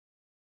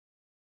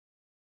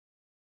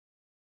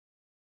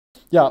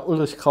Ja,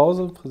 Ullrich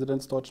Krause,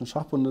 Präsident des Deutschen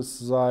Schachbundes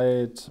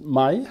seit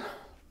Mai.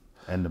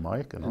 Ende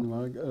Mai, genau. Ende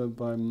Mai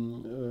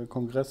beim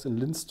Kongress in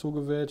Linz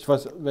zugewählt. Ich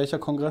weiß, welcher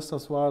Kongress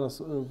das war,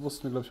 das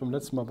wussten wir, glaube ich, beim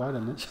letzten Mal beide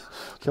nicht.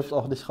 Ich habe es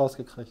auch nicht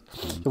rausgekriegt.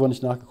 Ich habe auch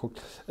nicht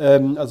nachgeguckt.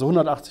 Also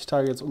 180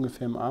 Tage jetzt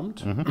ungefähr im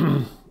Amt.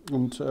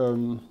 Und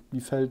wie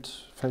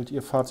fällt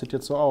Ihr Fazit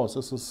jetzt so aus?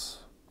 Ist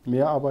es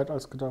mehr Arbeit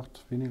als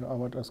gedacht, weniger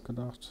Arbeit als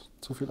gedacht,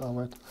 zu viel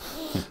Arbeit?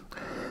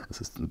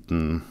 Es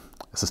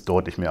ist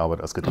deutlich mehr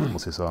Arbeit als gedacht,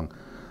 muss ich sagen.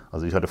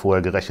 Also ich hatte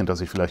vorher gerechnet,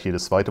 dass ich vielleicht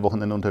jedes zweite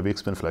Wochenende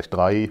unterwegs bin, vielleicht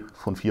 3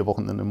 von 4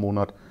 Wochenenden im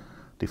Monat.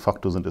 De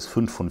facto sind es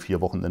 5 von 4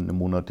 Wochenenden im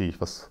Monat, die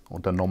ich was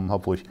unternommen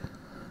habe,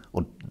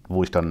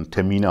 wo ich dann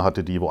Termine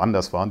hatte, die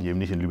woanders waren, die eben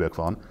nicht in Lübeck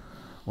waren.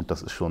 Und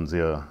das ist schon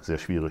sehr, sehr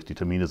schwierig. Die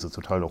Termine sind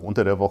zum Teil auch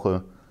unter der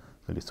Woche.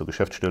 Wenn ich zur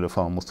Geschäftsstelle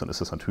fahren muss, dann ist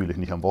das natürlich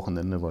nicht am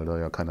Wochenende, weil da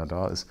ja keiner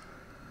da ist.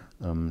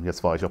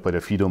 Jetzt war ich auch bei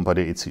der FIDE und bei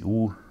der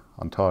ECU,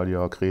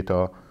 Antalya,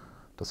 Kreta.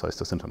 Das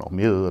heißt, das sind dann auch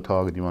mehrere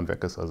Tage, die man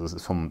weg ist. Also es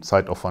ist vom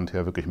Zeitaufwand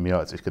her wirklich mehr,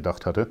 als ich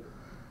gedacht hatte.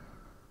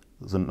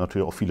 Es sind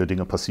natürlich auch viele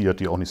Dinge passiert,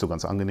 die auch nicht so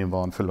ganz angenehm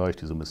waren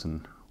vielleicht, die so ein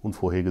bisschen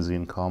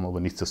unvorhergesehen kamen. Aber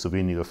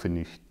nichtsdestoweniger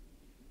finde ich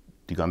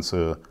die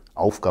ganze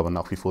Aufgabe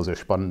nach wie vor sehr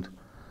spannend.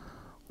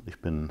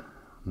 Ich bin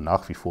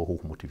nach wie vor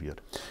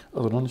hochmotiviert.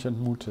 Also noch nicht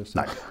entmutigt?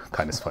 Nein,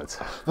 keinesfalls.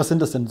 Was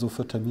sind das denn so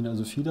für Termine?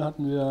 Also viele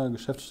hatten wir,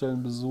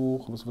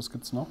 Geschäftsstellenbesuch, was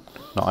gibt es noch?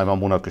 Einmal im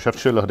Monat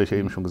Geschäftsstelle, hatte ich ja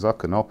eben schon gesagt,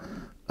 genau.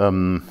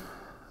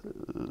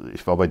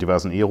 Ich war bei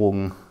diversen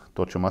Ehrungen,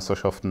 deutsche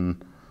Meisterschaften,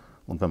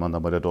 und wenn man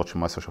dann bei der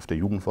deutschen Meisterschaft der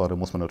Jugend war, dann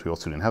muss man natürlich auch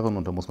zu den Herren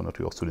und dann muss man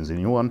natürlich auch zu den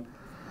Senioren.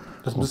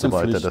 Das ist ein bisschen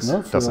Pflicht,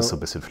 das ist so ein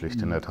bisschen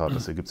Pflicht in der Tat.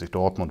 Das ergibt sich.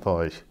 Dortmund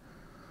war ich.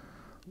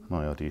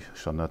 Naja, die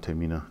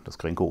Standardtermine, das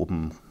Grenke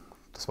Open,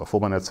 das war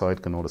vor meiner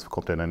Zeit, genau, das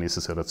kommt ja dann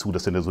nächstes Jahr dazu.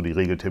 Das sind ja so die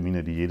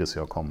Regeltermine, die jedes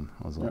Jahr kommen.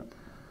 Also. Ja.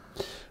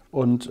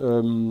 Und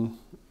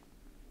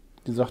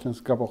die sagten,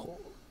 es gab auch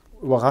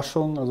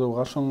Überraschungen,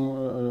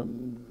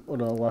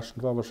 oder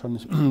überraschend war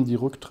wahrscheinlich die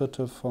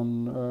Rücktritte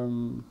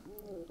von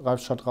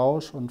Ralf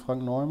Schadrausch und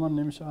Frank Neumann,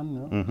 nehme ich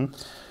an.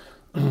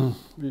 Ja?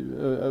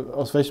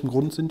 Aus welchem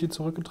Grund sind die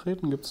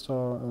zurückgetreten? Gibt es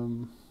da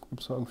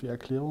irgendwie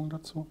Erklärungen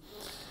dazu?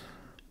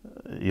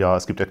 Ja,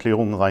 es gibt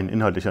Erklärungen rein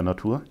inhaltlicher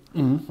Natur.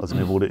 Also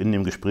mir wurde in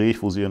dem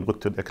Gespräch, wo sie ihren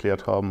Rücktritt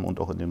erklärt haben, und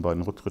auch in den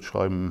beiden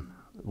Rücktrittsschreiben,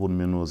 wurden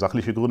mir nur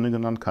sachliche Gründe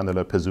genannt,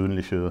 keinerlei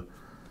persönliche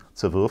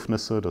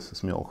Zerwürfnisse. Das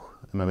ist mir auch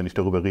immer, wenn ich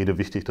darüber rede,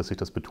 wichtig, dass ich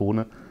das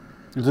betone.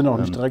 Die sind auch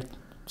nicht direkt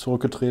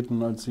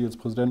zurückgetreten, als Sie jetzt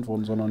Präsident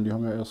wurden, sondern die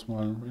haben ja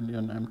erstmal in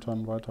ihren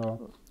Ämtern weiter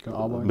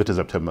gearbeitet. Mitte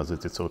September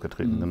sind sie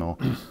zurückgetreten, genau.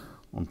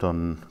 Und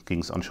dann ging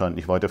es anscheinend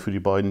nicht weiter für die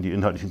beiden. Die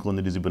inhaltlichen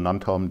Gründe, die sie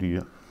benannt haben, die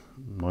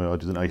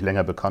sind eigentlich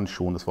länger bekannt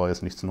schon. Das war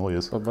jetzt nichts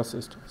Neues. Aber was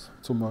ist das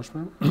zum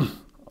Beispiel?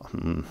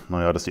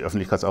 Dass die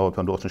Öffentlichkeitsarbeit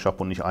beim Deutschen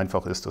Schachbund nicht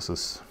einfach ist, das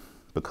ist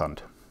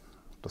bekannt.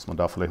 Dass man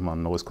da vielleicht mal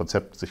ein neues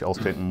Konzept sich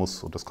ausdenken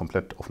muss und das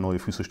komplett auf neue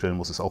Füße stellen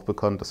muss, ist auch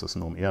bekannt. Dass das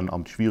nur im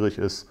Ehrenamt schwierig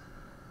ist.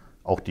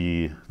 Auch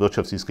die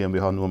Wirtschaftsdienst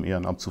GmbH nur im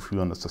Ehrenamt zu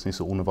führen, dass das nicht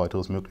so ohne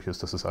weiteres möglich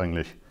ist, das ist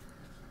eigentlich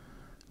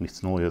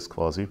nichts Neues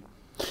quasi.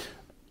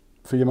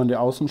 Für jemanden, der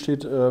außen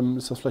steht,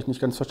 ist das vielleicht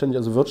nicht ganz verständlich.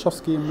 Also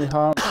Wirtschafts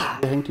GmbH,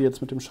 wie hängt die jetzt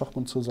mit dem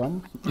Schachbund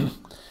zusammen?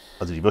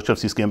 Also die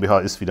Wirtschaftsdienst GmbH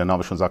ist, wie der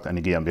Name schon sagt,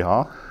 eine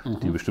GmbH,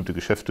 die bestimmte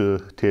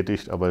Geschäfte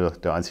tätigt, aber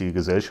der einzige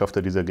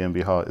Gesellschafter dieser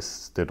GmbH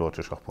ist der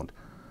Deutsche Schachbund.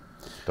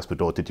 Das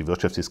bedeutet, die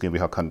Wirtschaftsdienst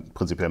GmbH kann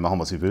prinzipiell machen,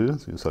 was sie will.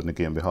 Sie ist halt eine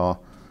GmbH.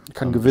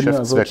 Kann Gewinne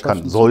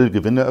erwirtschaften. Soll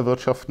Gewinne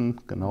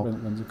erwirtschaften, genau.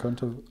 Wenn sie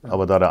könnte. Ja.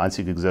 Aber da der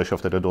einzige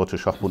Gesellschafter der Deutsche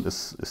Schachbund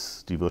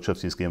ist die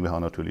Wirtschaftsdienst GmbH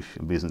natürlich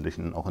im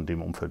Wesentlichen auch in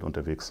dem Umfeld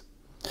unterwegs.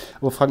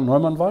 Aber Frank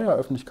Neumann war ja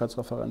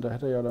Öffentlichkeitsreferent, der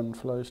hätte ja dann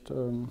vielleicht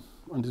an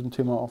diesem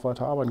Thema auch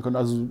weiter arbeiten können.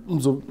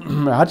 Also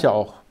er hat ja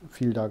auch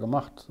viel da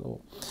gemacht,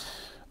 so.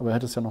 Aber er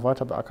hätte es ja noch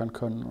weiter beackern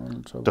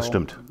können. Das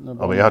stimmt,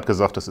 aber er hat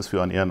gesagt, das ist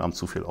für ein Ehrenamt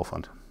zu viel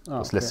Aufwand.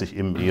 Das lässt sich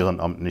im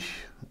Ehrenamt nicht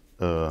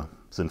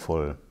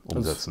sinnvoll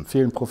umsetzen. Es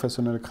fehlen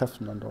professionelle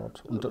Kräfte dann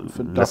dort. Und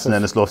letzten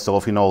Endes läuft es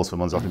darauf hinaus, wenn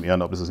man sagt, im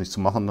Ehrenamt ist es nicht zu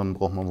machen, dann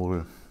braucht man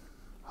wohl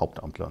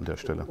Hauptamtler an der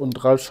Stelle.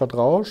 Und Ralf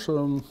Schadrausch,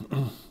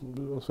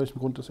 aus welchem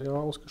Grund ist er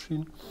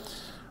ausgeschieden?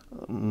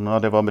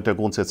 Der war mit der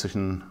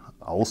grundsätzlichen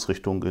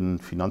Ausrichtung in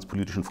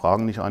finanzpolitischen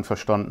Fragen nicht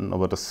einverstanden,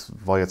 aber das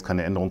war jetzt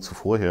keine Änderung zu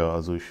vorher.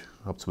 Also ich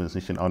habe zumindest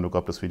nicht den Eindruck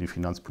gehabt, dass wir die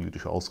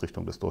finanzpolitische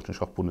Ausrichtung des Deutschen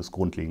Schachbundes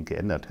grundlegend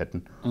geändert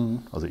hätten.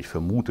 Also ich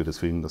vermute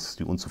deswegen, dass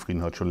die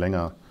Unzufriedenheit schon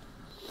länger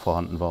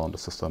vorhanden war und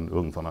dass das dann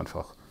irgendwann ein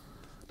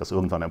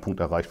Punkt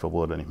erreicht war,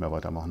 wo er dann nicht mehr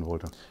weitermachen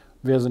wollte.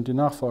 Wer sind die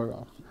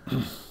Nachfolger?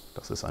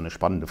 Das ist eine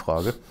spannende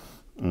Frage.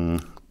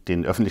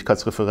 Den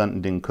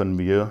Öffentlichkeitsreferenten, den können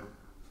wir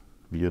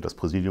das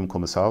Präsidium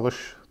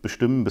kommissarisch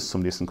bestimmen bis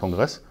zum nächsten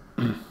Kongress.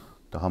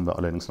 Da haben wir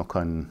allerdings noch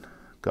keinen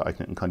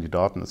geeigneten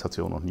Kandidaten. Es hat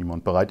sich auch noch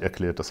niemand bereit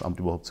erklärt, das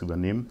Amt überhaupt zu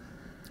übernehmen.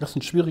 Das ist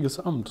ein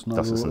schwieriges Amt. Ne?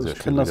 Das ist ein sehr ich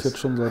kenne das jetzt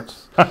schon seit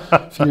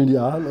vielen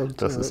Jahren. Und,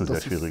 das ist ein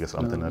sehr schwieriges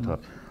Amt in der Tat.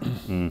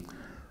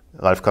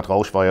 Ralf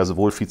Schadrausch war ja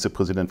sowohl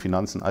Vizepräsident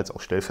Finanzen als auch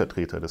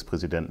Stellvertreter des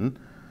Präsidenten.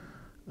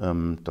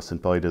 Das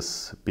sind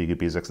beides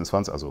BGB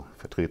 26, also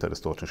Vertreter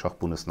des Deutschen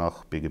Schachbundes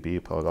nach BGB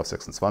 §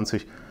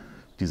 26.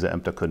 Diese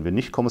Ämter können wir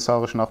nicht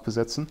kommissarisch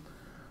nachbesetzen.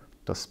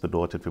 Das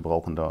bedeutet, wir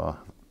brauchen da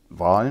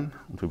Wahlen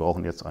und wir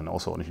brauchen jetzt einen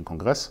außerordentlichen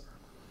Kongress.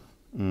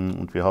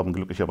 Und wir haben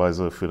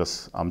glücklicherweise für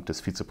das Amt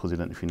des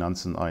Vizepräsidenten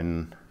Finanzen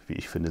einen, wie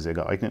ich finde, sehr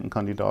geeigneten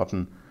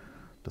Kandidaten.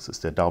 Das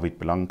ist der David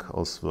Blank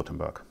aus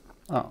Württemberg.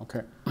 Ah,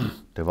 okay.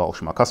 Der war auch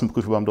schon mal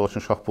Kassenprüfer beim Deutschen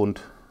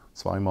Schachbund,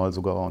 zweimal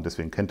sogar, und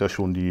deswegen kennt er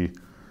schon die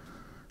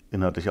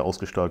inhaltliche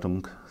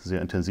Ausgestaltung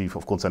sehr intensiv.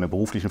 Aufgrund seiner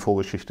beruflichen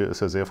Vorgeschichte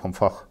ist er sehr vom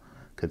Fach,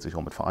 kennt sich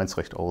auch mit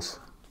Vereinsrecht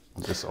aus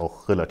und ist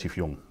auch relativ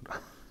jung.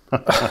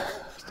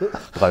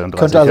 33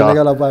 Könnte also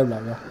länger dabei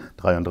bleiben, ja.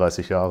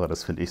 33 Jahre,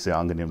 das finde ich sehr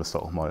angenehm, dass da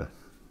auch mal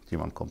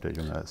jemand kommt, der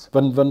jünger ist.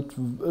 Wann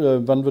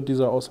wird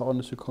dieser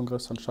außerordentliche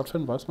Kongress dann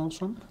stattfinden? Weiß man das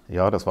schon?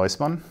 Ja, das weiß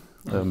man.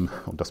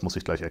 Und das muss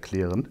ich gleich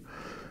erklären,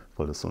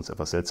 weil das sonst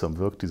etwas seltsam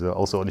wirkt. Dieser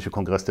außerordentliche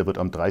Kongress, der wird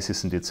am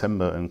 30.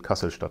 Dezember in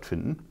Kassel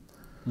stattfinden.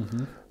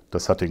 Mhm.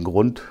 Das hat den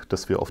Grund,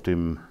 dass wir auf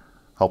dem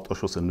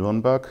Hauptausschuss in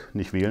Nürnberg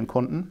nicht wählen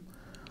konnten.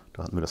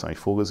 Da hatten wir das eigentlich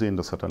vorgesehen,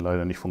 das hat dann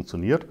leider nicht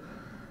funktioniert.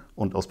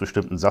 Und aus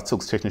bestimmten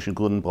satzungstechnischen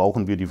Gründen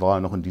brauchen wir die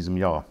Wahl noch in diesem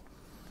Jahr.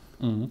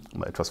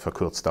 Mal etwas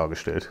verkürzt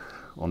dargestellt.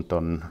 Und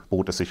dann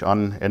bot es sich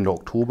an, Ende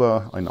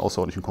Oktober einen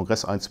außerordentlichen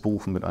Kongress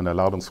einzuberufen mit einer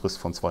Ladungsfrist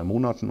von 2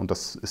 Monaten. Und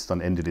das ist dann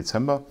Ende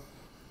Dezember.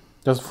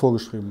 Das ist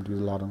vorgeschrieben,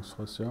 diese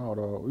Ladungsfrist, ja,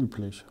 oder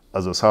üblich?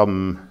 Also es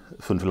haben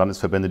 5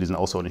 Landesverbände diesen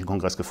außerordentlichen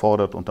Kongress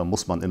gefordert und da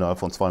muss man innerhalb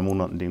von 2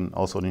 Monaten den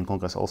außerordentlichen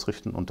Kongress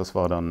ausrichten. Und das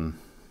war dann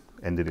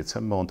Ende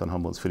Dezember und dann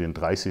haben wir uns für den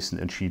 30.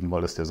 entschieden,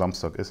 weil das der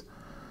Samstag ist.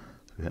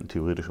 Wir hätten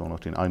theoretisch auch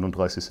noch den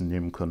 31.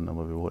 nehmen können,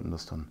 aber wir wollten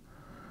das dann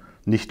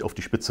nicht auf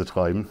die Spitze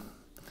treiben.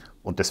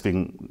 Und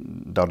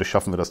deswegen, dadurch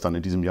schaffen wir das dann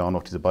in diesem Jahr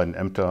noch, diese beiden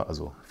Ämter,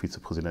 also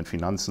Vizepräsident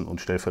Finanzen und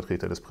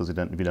Stellvertreter des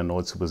Präsidenten, wieder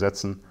neu zu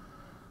besetzen.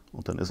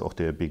 Und dann ist auch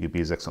der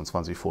BGB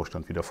 26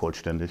 Vorstand wieder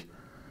vollständig.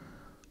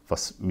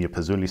 Was mir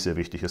persönlich sehr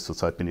wichtig ist,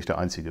 zurzeit bin ich der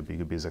einzige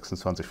BGB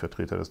 26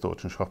 Vertreter des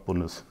Deutschen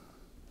Schachbundes.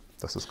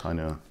 Das ist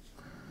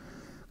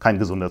kein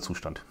gesunder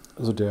Zustand.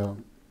 Also der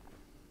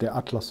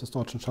Atlas des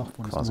Deutschen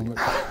Schachbundes. Quasi.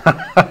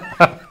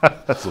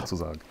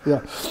 Sozusagen.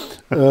 Ja.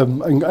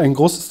 Ein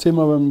großes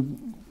Thema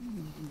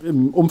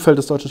im Umfeld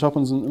des Deutschen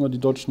Schachbundes sind immer die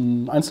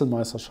deutschen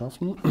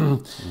Einzelmeisterschaften,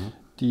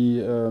 die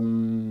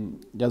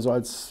ja so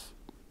als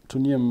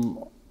Turnier im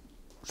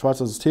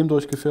Schweizer System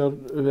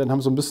durchgeführt werden,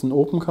 haben so ein bisschen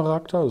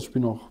Open-Charakter. Es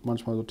spielen auch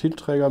manchmal so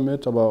Titelträger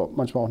mit, aber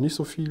manchmal auch nicht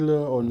so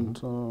viele.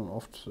 Und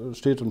oft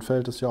steht und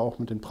fällt es ja auch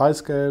mit den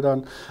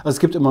Preisgeldern. Also es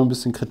gibt immer ein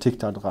bisschen Kritik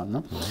daran.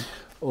 Ne?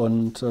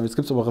 Und jetzt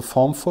gibt es aber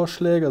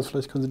Reformvorschläge, also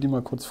vielleicht können Sie die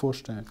mal kurz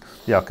vorstellen.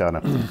 Ja,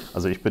 gerne.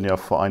 Also ich bin ja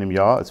vor einem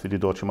Jahr, als wir die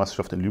Deutsche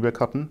Meisterschaft in Lübeck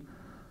hatten,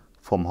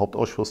 vom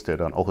Hauptausschuss, der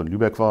dann auch in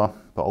Lübeck war,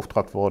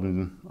 beauftragt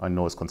worden, ein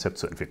neues Konzept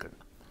zu entwickeln.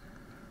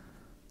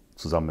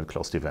 Zusammen mit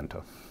Klaus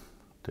Deventer,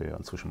 der ja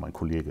inzwischen mein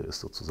Kollege ist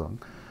sozusagen.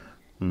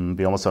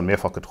 Wir haben uns dann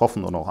mehrfach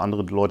getroffen und auch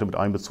andere Leute mit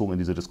einbezogen in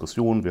diese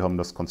Diskussion. Wir haben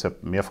das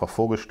Konzept mehrfach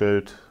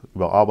vorgestellt,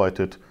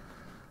 überarbeitet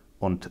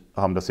und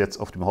haben das jetzt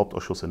auf dem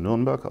Hauptausschuss in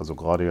Nürnberg, also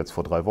gerade jetzt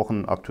vor 3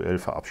 Wochen, aktuell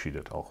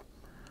verabschiedet auch.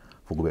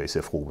 Worüber ich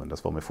sehr froh bin.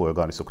 Das war mir vorher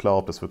gar nicht so klar,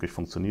 ob das wirklich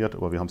funktioniert,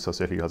 aber wir haben es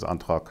tatsächlich als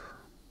Antrag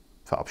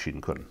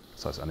verabschieden können.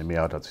 Das heißt, eine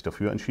Mehrheit hat sich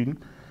dafür entschieden.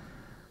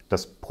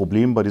 Das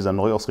Problem bei dieser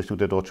Neuausrichtung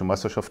der Deutschen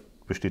Meisterschaft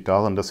besteht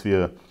darin, dass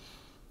wir,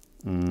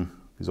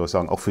 wie soll ich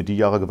sagen, auch für die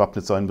Jahre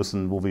gewappnet sein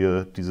müssen, wo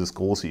wir dieses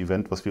große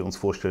Event, was wir uns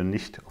vorstellen,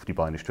 nicht auf die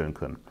Beine stellen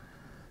können.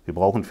 Wir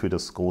brauchen für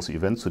das große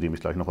Event, zu dem ich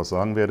gleich noch was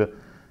sagen werde,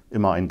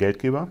 immer einen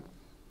Geldgeber,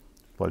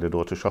 weil der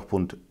Deutsche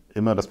Schachbund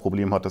immer das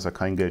Problem hat, dass er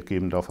kein Geld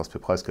geben darf, was für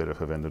Preisgelder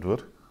verwendet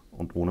wird.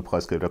 Und ohne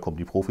Preisgelder kommen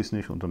die Profis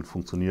nicht und dann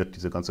funktioniert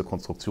diese ganze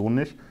Konstruktion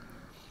nicht,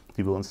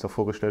 die wir uns da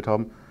vorgestellt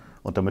haben.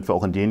 Und damit wir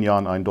auch in den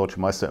Jahren einen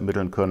deutschen Meister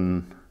ermitteln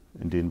können,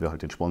 in denen wir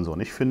halt den Sponsor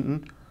nicht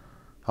finden,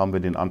 haben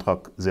wir den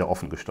Antrag sehr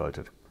offen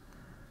gestaltet.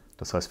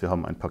 Das heißt, wir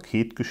haben ein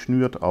Paket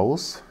geschnürt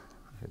aus,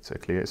 jetzt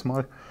erkläre ich es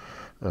mal,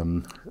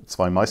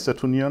 2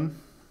 Meisterturnieren,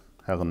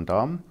 Herren,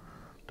 Damen,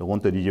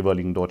 darunter die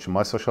jeweiligen deutschen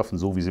Meisterschaften,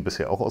 so wie sie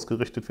bisher auch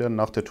ausgerichtet werden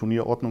nach der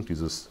Turnierordnung,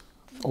 dieses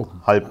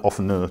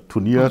halboffene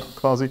Turnier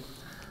quasi.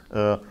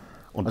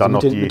 Und also dann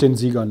noch mit den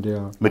Siegern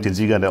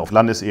der auf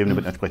Landesebene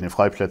mit entsprechenden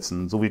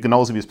Freiplätzen,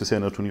 genauso wie es bisher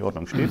in der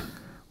Turnierordnung steht.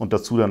 Und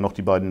dazu dann noch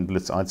die beiden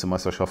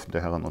Blitz-Einzelmeisterschaften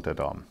der Herren und der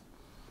Damen.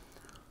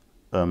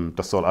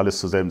 Das soll alles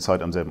zur selben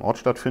Zeit am selben Ort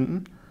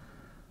stattfinden.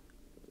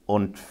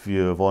 Und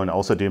wir wollen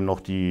außerdem noch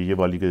die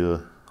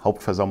jeweilige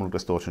Hauptversammlung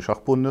des Deutschen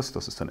Schachbundes,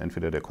 das ist dann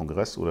entweder der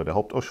Kongress oder der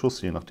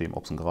Hauptausschuss, je nachdem,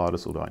 ob es ein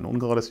gerades oder ein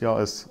ungerades Jahr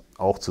ist,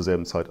 auch zur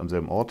selben Zeit am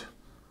selben Ort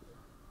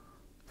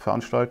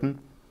veranstalten.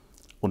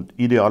 Und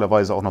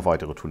idealerweise auch noch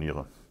weitere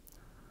Turniere.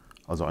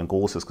 Also ein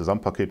großes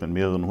Gesamtpaket mit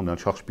mehreren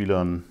 100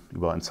 Schachspielern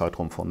über einen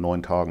Zeitraum von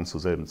 9 Tagen zur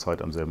selben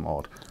Zeit am selben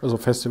Ort. Also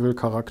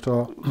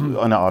Festivalcharakter.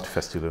 Eine Art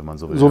Festival, wenn man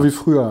so will. So wie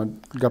früher.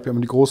 Es gab ja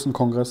immer die großen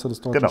Kongresse des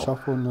Deutschen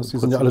Schachbundes. Die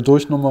sind ja alle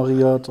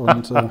durchnummeriert.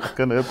 Und,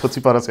 genau, im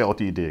Prinzip war das ja auch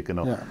die Idee,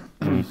 genau. Ja.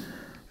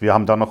 Wir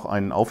haben dann noch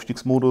einen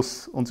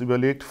Aufstiegsmodus uns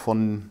überlegt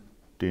von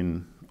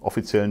den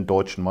offiziellen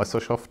deutschen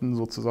Meisterschaften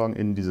sozusagen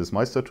in dieses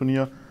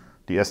Meisterturnier.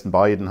 Die ersten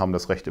beiden haben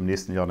das Recht, im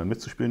nächsten Jahr dann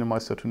mitzuspielen im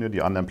Meisterturnier.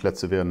 Die anderen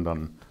Plätze werden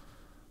dann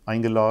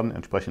eingeladen,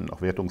 entsprechend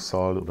nach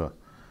Wertungszahl oder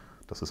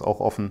das ist auch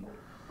offen.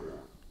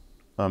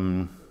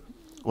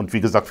 Und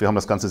wie gesagt, wir haben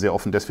das Ganze sehr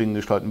offen deswegen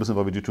gestalten müssen,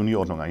 weil wir die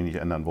Turnierordnung eigentlich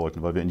nicht ändern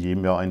wollten, weil wir in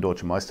jedem Jahr einen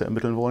deutschen Meister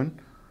ermitteln wollen.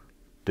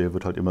 Der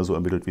wird halt immer so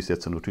ermittelt, wie es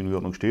jetzt in der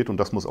Turnierordnung steht. Und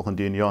das muss auch in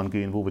den Jahren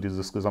gehen, wo wir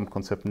dieses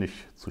Gesamtkonzept nicht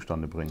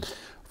zustande bringen.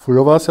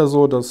 Früher war es ja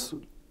so, dass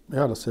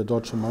der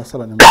deutsche Meister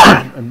dann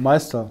im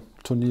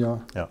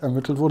Meisterturnier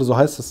ermittelt wurde. So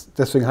heißt es,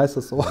 deswegen heißt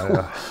es so.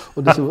 Ja.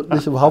 Und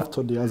nicht im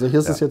Hauptturnier. Also hier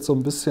ist es jetzt so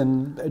ein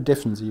bisschen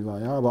defensiver,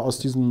 ja, aber aus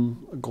diesem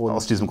Grund.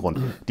 Aus diesem Grund.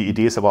 Die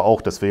Idee ist aber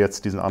auch, dass wir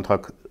jetzt diesen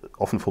Antrag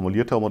offen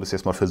formuliert haben und es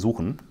jetzt mal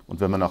versuchen. Und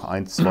wenn wir nach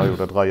 1, 2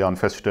 oder 3 Jahren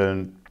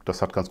feststellen,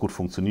 das hat ganz gut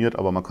funktioniert,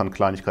 aber man kann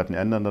Kleinigkeiten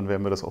ändern, dann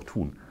werden wir das auch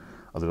tun.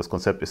 Also das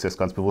Konzept ist jetzt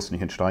ganz bewusst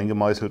nicht in Stein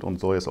gemeißelt und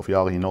soll jetzt auf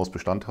Jahre hinaus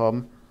Bestand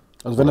haben.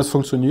 Also wenn das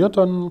funktioniert,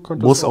 dann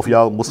könnte es...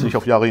 Muss nicht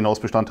auf Jahre hinaus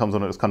Bestand haben,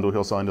 sondern es kann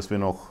durchaus sein, dass wir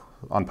noch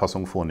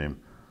Anpassungen vornehmen.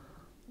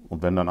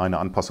 Und wenn dann eine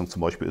Anpassung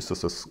zum Beispiel ist, dass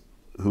das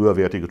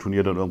höherwertige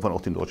Turnier dann irgendwann auch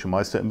den deutschen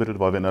Meister ermittelt,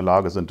 weil wir in der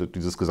Lage sind,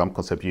 dieses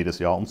Gesamtkonzept jedes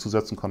Jahr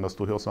umzusetzen, kann das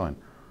durchaus sein.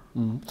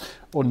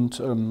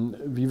 Und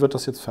wie wird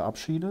das jetzt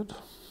verabschiedet?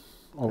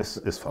 Es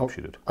ist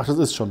verabschiedet. Ach, das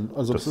ist schon.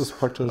 Also das ist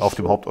praktisch. Auf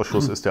dem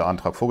Hauptausschuss ist der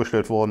Antrag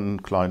vorgestellt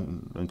worden,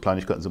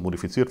 Kleinigkeiten sind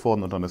modifiziert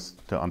worden und dann ist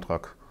der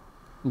Antrag.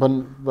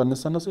 Wann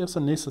ist dann das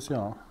erste? Nächstes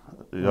Jahr?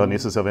 Ja,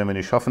 nächstes Jahr werden wir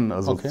nicht schaffen.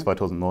 Also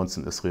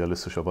 2019 ist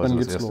realistischerweise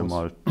das erste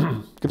Mal.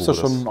 Gibt es da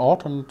schon einen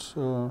Ort?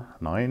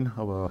 Nein,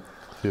 aber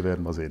wir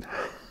werden mal sehen.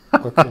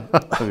 Okay.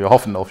 Wir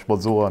hoffen auf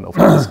Sponsoren, auf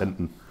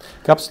Interessenten.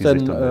 Gab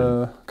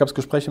es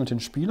Gespräche mit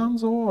den Spielern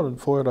so, oder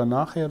vorher oder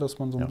nachher, dass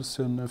man so ein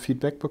bisschen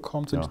Feedback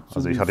bekommt?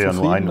 Also wir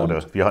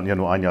hatten ja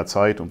nur ein Jahr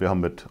Zeit und wir haben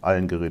mit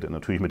allen geredet.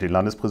 Natürlich mit den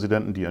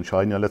Landespräsidenten, die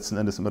entscheiden ja letzten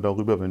Endes immer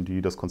darüber. Wenn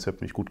die das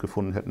Konzept nicht gut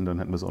gefunden hätten, dann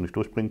hätten wir es auch nicht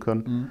durchbringen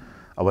können.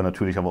 Aber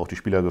natürlich haben wir auch die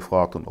Spieler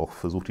gefragt und auch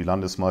versucht, die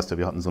Landesmeister.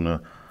 Wir hatten so eine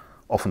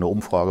offene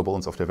Umfrage bei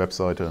uns auf der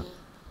Webseite.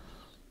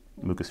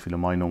 Möglichst viele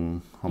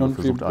Meinungen haben wir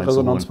versucht einzuholen. Die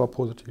Resonanz war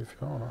positiv,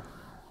 ja, oder?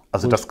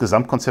 Also das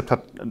Gesamtkonzept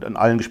hat in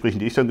allen Gesprächen,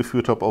 die ich dann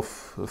geführt habe,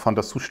 fand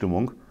das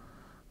Zustimmung.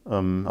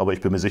 Aber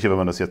ich bin mir sicher, wenn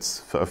man das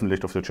jetzt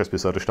veröffentlicht, auf der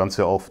ChessBase-Seite stand es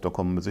ja auch, da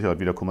kommen mit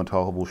Sicherheit wieder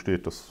Kommentare, wo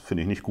steht, das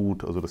finde ich nicht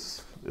gut. Also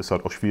das ist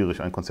halt auch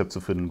schwierig, ein Konzept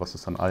zu finden, was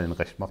es dann allen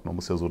recht macht. Man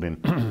muss ja so den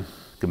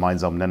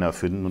gemeinsamen Nenner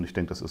finden und ich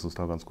denke, das ist uns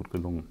da ganz gut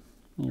gelungen.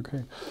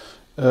 Okay.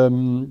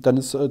 Dann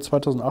ist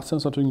 2018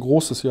 ist natürlich ein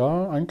großes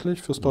Jahr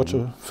eigentlich fürs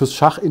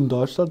Schach in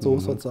Deutschland, so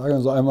muss man sagen.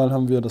 Also einmal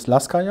haben wir das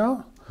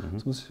Lasker-Jahr.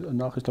 Das muss ich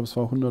glaube, es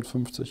war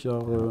 150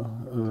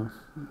 Jahre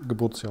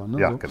Geburtsjahr. Ne?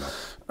 Ja, so. genau.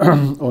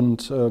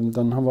 Und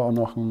dann haben wir auch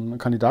noch ein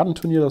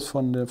Kandidatenturnier, das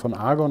von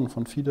Argon,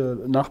 von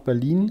FIDE nach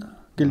Berlin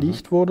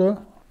geleakt wurde.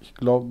 Ich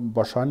glaube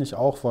wahrscheinlich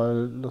auch,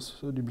 weil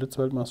die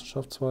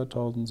Blitzweltmeisterschaft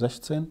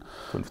 2016.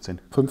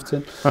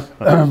 15.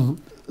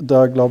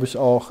 Da glaube ich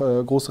auch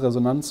große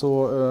Resonanz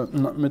so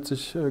mit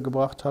sich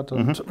gebracht hat.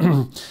 Und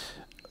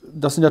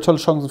das sind ja tolle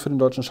Chancen für den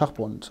Deutschen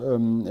Schachbund.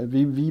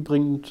 Wie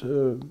bringt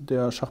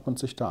der Schachbund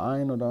sich da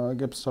ein? Oder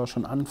gibt es da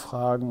schon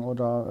Anfragen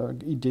oder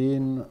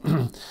Ideen?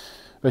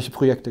 Welche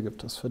Projekte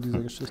gibt es für diese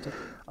Geschichte?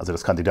 Also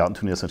das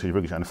Kandidatenturnier ist natürlich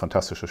wirklich eine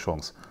fantastische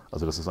Chance.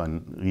 Also das ist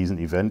ein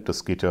Riesen-Event,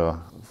 das geht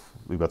ja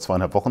über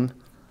 2,5 Wochen,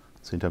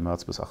 10.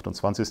 März bis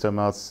 28.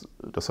 März.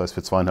 Das heißt,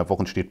 für 2,5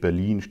 Wochen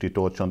steht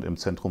Deutschland im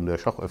Zentrum der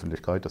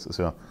Schachöffentlichkeit. Das ist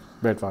ja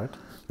weltweit,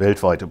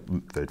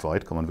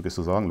 kann man wirklich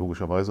so sagen,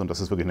 logischerweise. Und das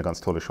ist wirklich eine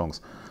ganz tolle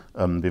Chance.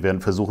 Wir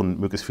werden versuchen,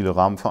 möglichst viele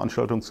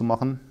Rahmenveranstaltungen zu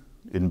machen.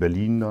 In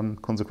Berlin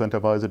dann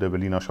konsequenterweise. Der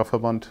Berliner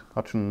Schachverband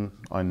hat schon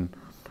einen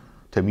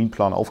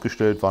Terminplan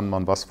aufgestellt, wann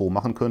man was wo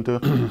machen könnte.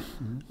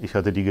 Ich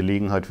hatte die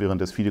Gelegenheit, während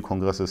des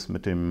FIDE-Kongresses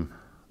mit dem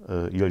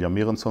Ilja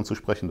Merenson zu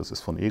sprechen. Das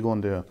ist von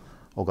Egon, der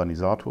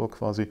Organisator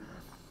quasi.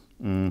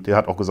 Der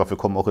hat auch gesagt, wir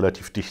kommen auch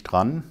relativ dicht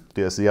dran.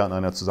 Der ist sehr an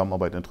einer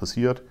Zusammenarbeit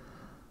interessiert,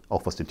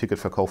 auch was den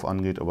Ticketverkauf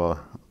angeht, aber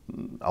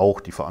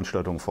auch die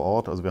Veranstaltungen vor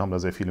Ort. Also wir haben da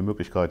sehr viele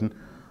Möglichkeiten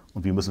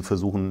und wir müssen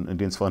versuchen, in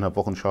den 2,5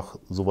 Wochen Schach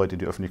so weit in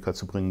die Öffentlichkeit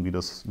zu bringen, wie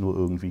das nur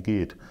irgendwie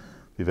geht.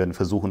 Wir werden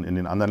versuchen, in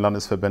den anderen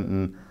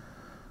Landesverbänden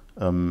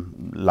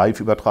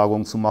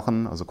Live-Übertragungen zu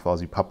machen, also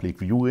quasi Public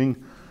Viewing.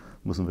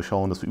 Müssen wir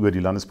schauen, dass wir über die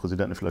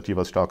Landespräsidenten vielleicht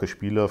jeweils starke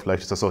Spieler,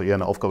 vielleicht ist das auch eher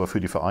eine Aufgabe für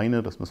die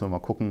Vereine, das müssen wir mal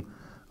gucken,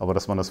 aber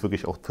dass man das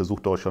wirklich auch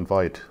versucht,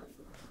 deutschlandweit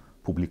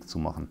publik zu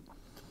machen.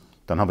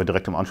 Dann haben wir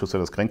direkt im Anschluss ja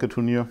das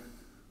Kränke-Turnier,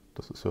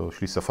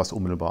 schließt ja fast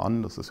unmittelbar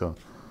an, das ist ja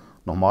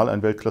nochmal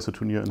ein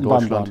Weltklasse-Turnier in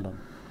Deutschland.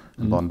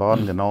 In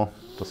Baden-Baden, genau.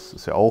 Das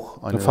ist ja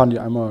auch eine... Da fahren die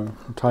einmal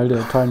einen Teil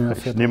der Teilnehmer.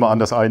 Ich nehme an,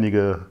 dass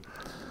einige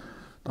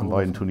an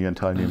beiden Turnieren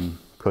teilnehmen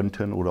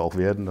könnten oder auch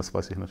werden, das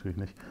weiß ich natürlich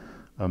nicht.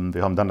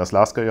 Wir haben dann das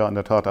Lasker-Jahr in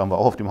der Tat, da haben wir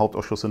auch auf dem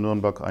Hauptausschuss in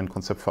Nürnberg ein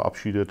Konzept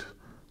verabschiedet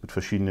mit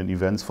verschiedenen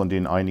Events, von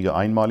denen einige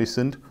einmalig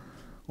sind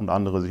und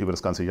andere sich über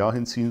das ganze Jahr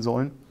hinziehen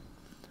sollen.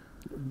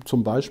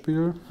 Zum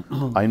Beispiel?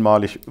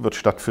 Einmalig wird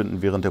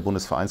stattfinden während der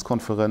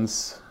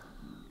Bundesvereinskonferenz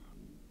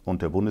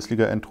und der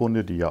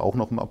Bundesliga-Endrunde, die ja auch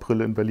noch im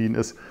April in Berlin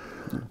ist,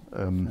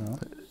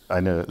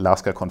 eine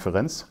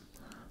Lasker-Konferenz.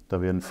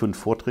 Da werden 5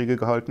 Vorträge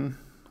gehalten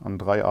an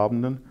 3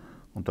 Abenden.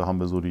 Und da haben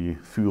wir so die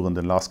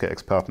führenden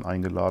Lasker-Experten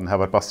eingeladen.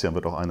 Herbert Bastian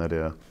wird auch einer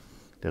der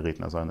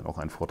Redner sein und auch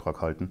einen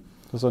Vortrag halten.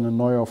 Das ist eine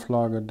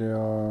Neuauflage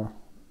der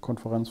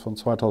Konferenz von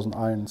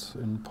 2001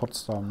 in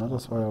Potsdam, ne?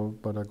 Das war ja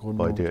bei der Gründung.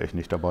 Bei der ich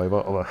nicht dabei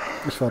war, aber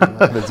ich war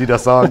dabei. wenn Sie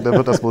das sagen, dann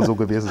wird das wohl so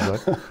gewesen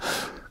sein.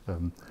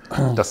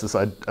 Das ist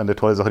eine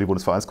tolle Sache, die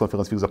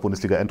Bundesvereinskonferenz. Wie gesagt,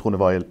 Bundesliga-Endrunde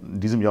war ja in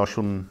diesem Jahr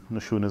schon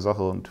eine schöne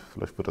Sache und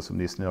vielleicht wird das im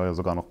nächsten Jahr ja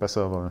sogar noch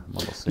besser. Weil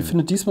man das die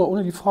findet diesmal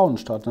ohne die Frauen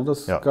statt. Ne?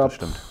 Das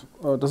stimmt.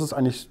 Das ist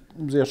eigentlich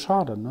sehr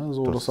schade, ne?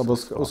 So, dass aber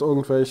aus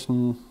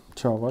irgendwelchen,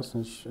 weiß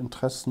nicht,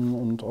 Interessen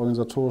und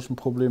organisatorischen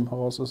Problemen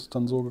heraus ist es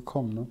dann so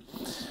gekommen. Ne?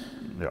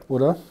 Ja.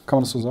 Oder? Kann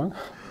man das so sagen?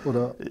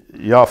 Oder?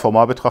 Ja,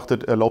 formal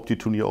betrachtet erlaubt die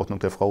Turnierordnung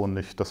der Frauen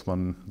nicht, dass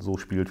man so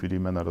spielt, wie die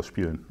Männer das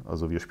spielen.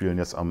 Also wir spielen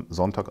jetzt am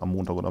Sonntag, am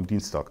Montag und am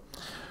Dienstag.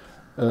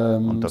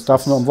 Das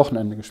darf nur am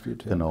Wochenende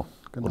gespielt werden. Genau.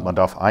 Und man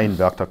darf einen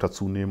Werktag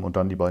dazu nehmen und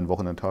dann die beiden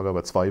Wochenendtage,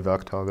 aber 2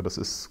 Werktage, das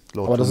ist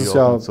laut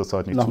Turnierordnung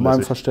zurzeit nicht nach zulässig.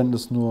 meinem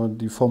Verständnis nur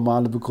die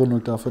formale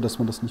Begründung dafür, dass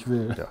man das nicht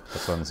will. Ja,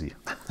 das sagen Sie.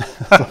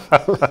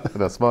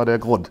 Das war der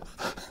Grund.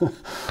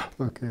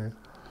 Okay.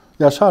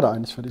 Ja, schade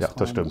eigentlich für die Frauen. Ja,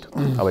 das stimmt.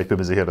 Aber ich bin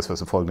mir sicher, dass wir es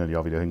im folgenden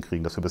Jahr wieder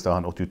hinkriegen, dass wir bis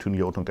dahin auch die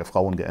Turnierordnung der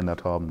Frauen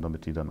geändert haben,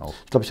 damit die dann auch...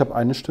 Ich glaube, ich habe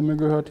eine Stimme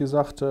gehört, die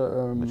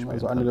sagte,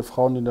 also eine der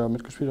Frauen, die da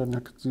mitgespielt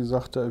hat, die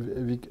sagte,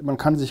 man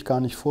kann sich gar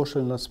nicht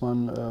vorstellen, dass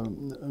man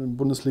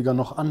Bundesliga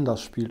noch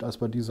anders spielt als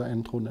bei dieser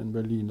Endrunde in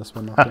Berlin. Das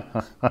war noch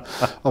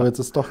aber jetzt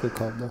ist es doch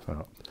gekommen. Ne?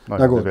 Ja.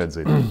 Na gut. Wir werden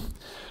sehen.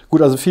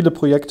 Gut, also viele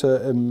Projekte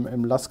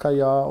im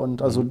Lasker-Jahr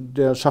und also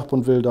der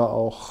Schachbund will da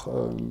auch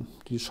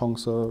die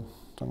Chance,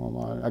 sagen wir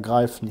mal,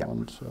 ergreifen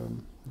und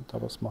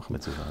da was machen.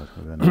 Mit Sicherheit.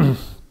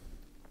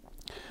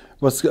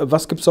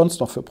 Was gibt es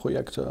sonst noch für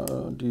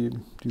Projekte, die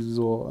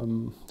so,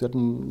 Sie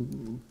hatten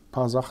ein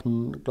paar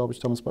Sachen, glaube ich,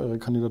 damals bei Ihrer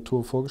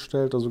Kandidatur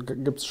vorgestellt. Also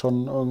gibt es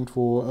schon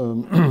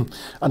irgendwo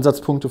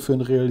Ansatzpunkte für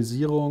eine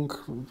Realisierung?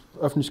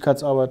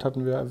 Öffentlichkeitsarbeit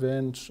hatten wir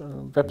erwähnt,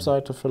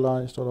 Webseite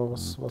vielleicht oder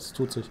was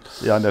tut sich?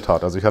 Ja, in der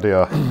Tat. Also ich hatte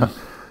ja,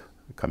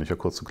 kann ich ja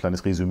kurz ein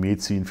kleines Resümee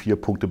ziehen, 4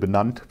 Punkte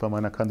benannt bei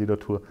meiner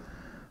Kandidatur.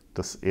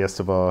 Das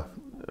erste war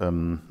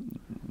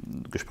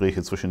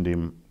Gespräche zwischen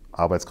dem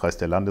Arbeitskreis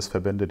der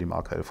Landesverbände, dem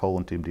AKLV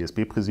und dem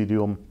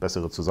DSB-Präsidium,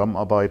 bessere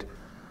Zusammenarbeit.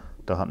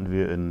 Da hatten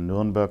wir in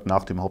Nürnberg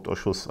nach dem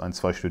Hauptausschuss ein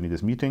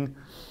 2-stündiges Meeting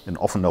in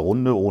offener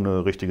Runde,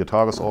 ohne richtige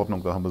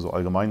Tagesordnung. Da haben wir so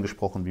allgemein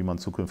gesprochen, wie man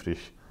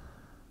zukünftig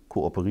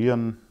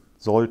kooperieren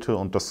sollte.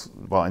 Und das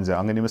war ein sehr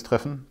angenehmes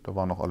Treffen. Da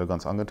waren auch alle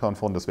ganz angetan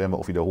von. Das werden wir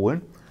auch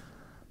wiederholen.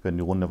 Wir werden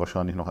die Runde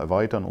wahrscheinlich noch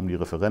erweitern um die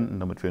Referenten,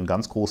 damit wir in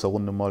ganz großer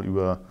Runde mal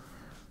über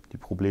die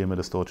Probleme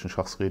des deutschen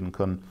Schachs reden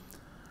können.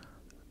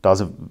 Das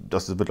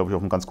wird, glaube ich,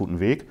 auf einem ganz guten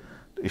Weg.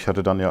 Ich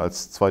hatte dann ja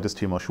als zweites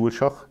Thema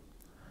Schulschach.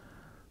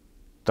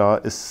 Da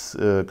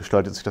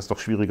gestaltet sich das doch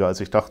schwieriger, als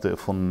ich dachte,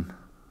 von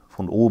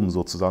oben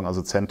sozusagen,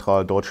 also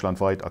zentral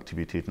deutschlandweit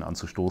Aktivitäten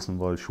anzustoßen,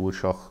 weil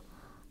Schulschach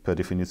per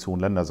Definition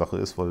Ländersache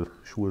ist, weil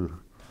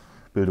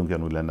Schulbildung ja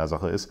nur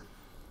Ländersache ist.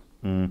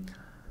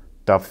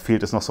 Da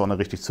fehlt es noch so eine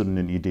richtig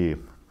zündende Idee,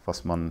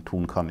 was man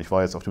tun kann. Ich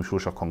war jetzt auf dem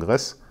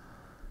Schulschachkongress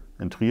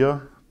in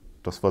Trier.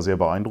 Das war sehr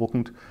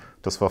beeindruckend.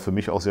 Das war für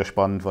mich auch sehr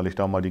spannend, weil ich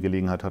da mal die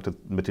Gelegenheit hatte,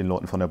 mit den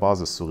Leuten von der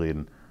Basis zu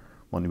reden.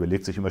 Man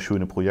überlegt sich immer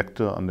schöne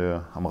Projekte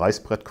am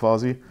Reißbrett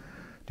quasi.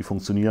 Die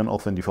funktionieren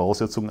auch, wenn die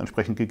Voraussetzungen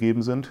entsprechend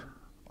gegeben sind.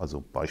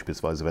 Also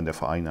beispielsweise, wenn der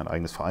Verein ein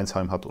eigenes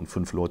Vereinsheim hat und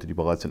 5 Leute, die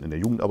bereit sind, in der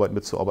Jugendarbeit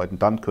mitzuarbeiten,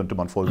 dann könnte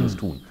man Folgendes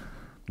tun.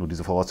 Nur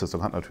diese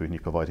Voraussetzung hat natürlich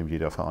nicht bei weitem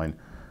jeder Verein.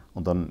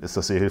 Und dann ist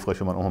das sehr hilfreich,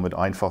 wenn man auch mal mit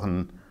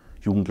einfachen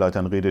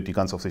Jugendleitern redet, die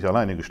ganz auf sich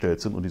alleine gestellt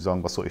sind und die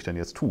sagen, was soll ich denn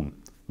jetzt tun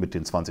mit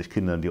den 20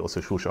 Kindern, die aus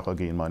der Schulschach AG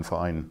in meinen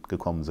Verein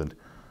gekommen sind.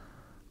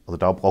 Also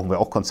da brauchen wir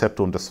auch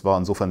Konzepte und das war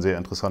insofern sehr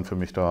interessant für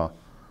mich, da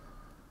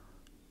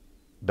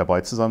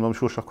dabei zu sein beim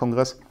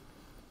Schulschachkongress.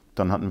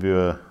 Dann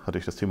hatte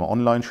ich das Thema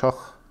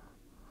Online-Schach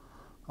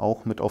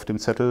auch mit auf dem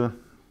Zettel.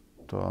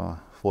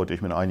 Da wollte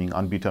ich mit einigen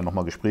Anbietern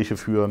nochmal Gespräche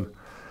führen.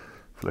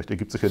 Vielleicht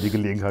ergibt sich ja die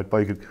Gelegenheit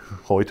bei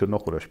heute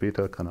noch oder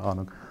später, keine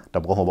Ahnung. Da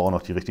brauchen wir aber auch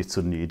noch die richtig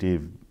zündende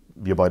Idee.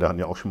 Wir beide hatten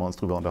ja auch schon mal uns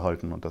drüber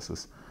unterhalten und das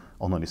ist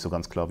auch noch nicht so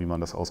ganz klar, wie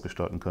man das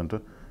ausgestalten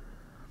könnte.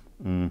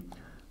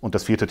 Und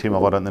das 4.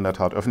 Thema war dann in der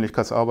Tat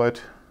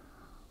Öffentlichkeitsarbeit,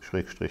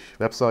 /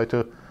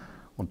 Webseite.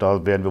 Und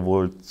da werden wir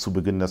wohl zu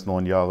Beginn des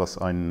neuen Jahres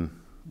einen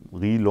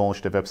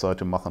Relaunch der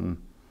Webseite machen,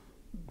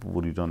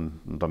 wo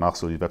danach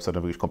soll die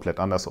Webseite wirklich komplett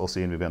anders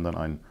aussehen. Wir werden dann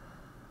ein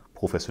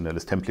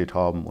professionelles Template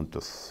haben und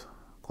das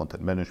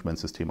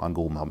Content-Management-System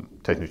angehoben haben,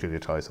 technische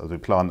Details. Also wir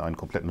planen einen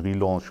kompletten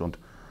Relaunch und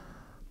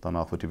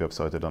danach wird die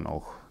Webseite dann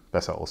auch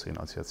besser aussehen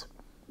als jetzt.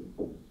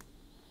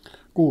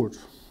 Gut,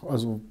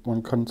 also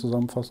man kann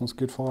zusammenfassen, es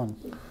geht voran.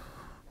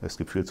 Es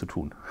gibt viel zu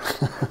tun.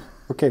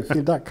 Okay,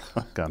 vielen Dank.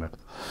 Gerne.